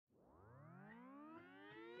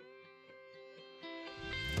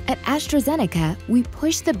At AstraZeneca, we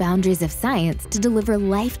push the boundaries of science to deliver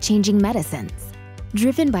life-changing medicines.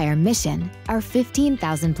 Driven by our mission, our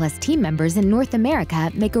 15,000-plus team members in North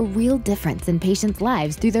America make a real difference in patients'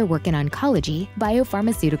 lives through their work in oncology,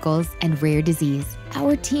 biopharmaceuticals, and rare disease.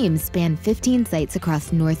 Our teams span 15 sites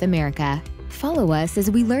across North America. Follow us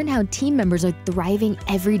as we learn how team members are thriving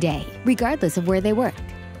every day, regardless of where they work.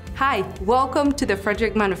 Hi, welcome to the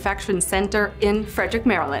Frederick Manufacturing Center in Frederick,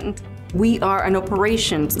 Maryland. We are an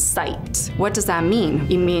operations site. What does that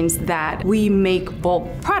mean? It means that we make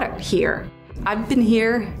bulk product here. I've been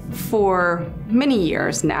here for many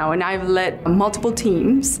years now, and I've led multiple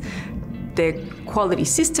teams, the quality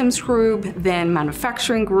systems group, then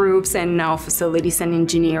manufacturing groups, and now facilities and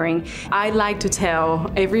engineering. I like to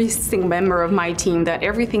tell every single member of my team that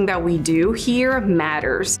everything that we do here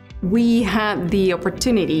matters. We had the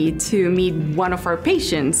opportunity to meet one of our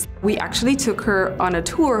patients. We actually took her on a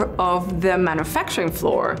tour of the manufacturing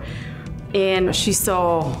floor, and she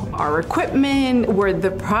saw our equipment, where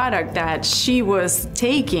the product that she was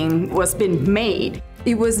taking was being made.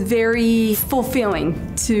 It was very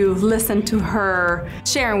fulfilling to listen to her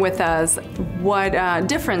sharing with us what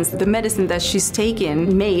difference the medicine that she's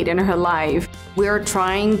taken made in her life. We're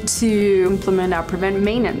trying to implement our preventive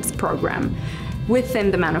maintenance program within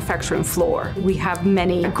the manufacturing floor. We have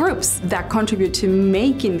many groups that contribute to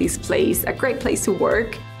making this place a great place to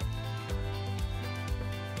work.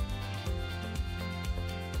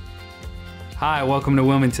 Hi, welcome to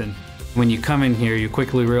Wilmington. When you come in here, you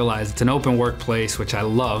quickly realize it's an open workplace, which I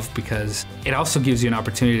love because it also gives you an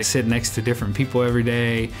opportunity to sit next to different people every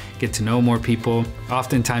day, get to know more people.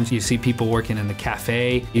 Oftentimes you see people working in the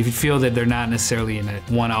cafe. If you feel that they're not necessarily in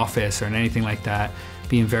one office or in anything like that,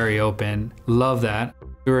 being very open, love that.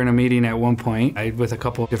 We were in a meeting at one point with a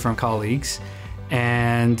couple of different colleagues.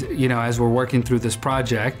 And as we're working through this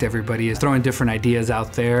project, everybody is throwing different ideas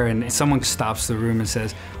out there, and someone stops the room and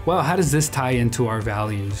says, well, how does this tie into our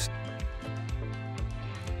values?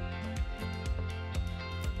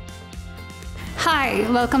 Hi,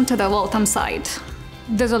 welcome to the Waltham site.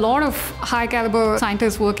 There's a lot of high caliber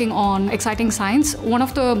scientists working on exciting science. One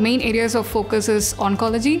of the main areas of focus is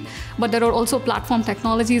oncology, but there are also platform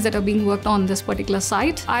technologies that are being worked on this particular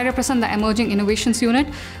site. I represent the Emerging Innovations Unit,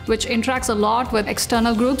 which interacts a lot with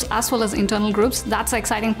external groups as well as internal groups. That's the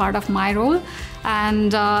exciting part of my role.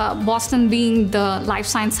 And Boston being the life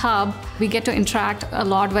science hub, we get to interact a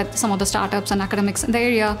lot with some of the startups and academics in the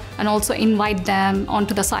area, and also invite them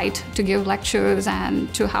onto the site to give lectures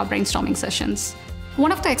and to have brainstorming sessions.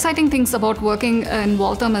 One of the exciting things about working in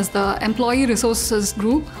Waltham is the employee resources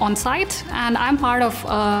group on site, and I'm part of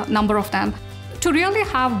a number of them. To really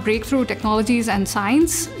have breakthrough technologies and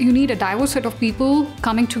science, you need a diverse set of people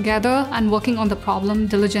coming together and working on the problem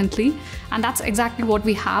diligently, and that's exactly what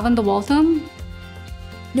we have in the Waltham.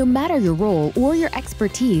 No matter your role or your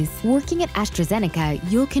expertise, working at AstraZeneca,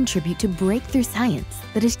 you'll contribute to breakthrough science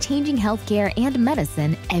that is changing healthcare and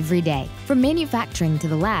medicine every day. From manufacturing to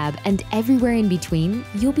the lab and everywhere in between,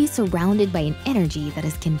 you'll be surrounded by an energy that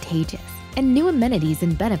is contagious. And new amenities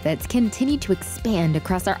and benefits continue to expand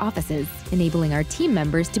across our offices, enabling our team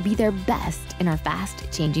members to be their best in our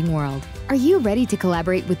fast-changing world. Are you ready to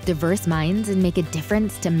collaborate with diverse minds and make a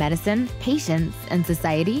difference to medicine, patients, and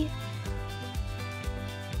society?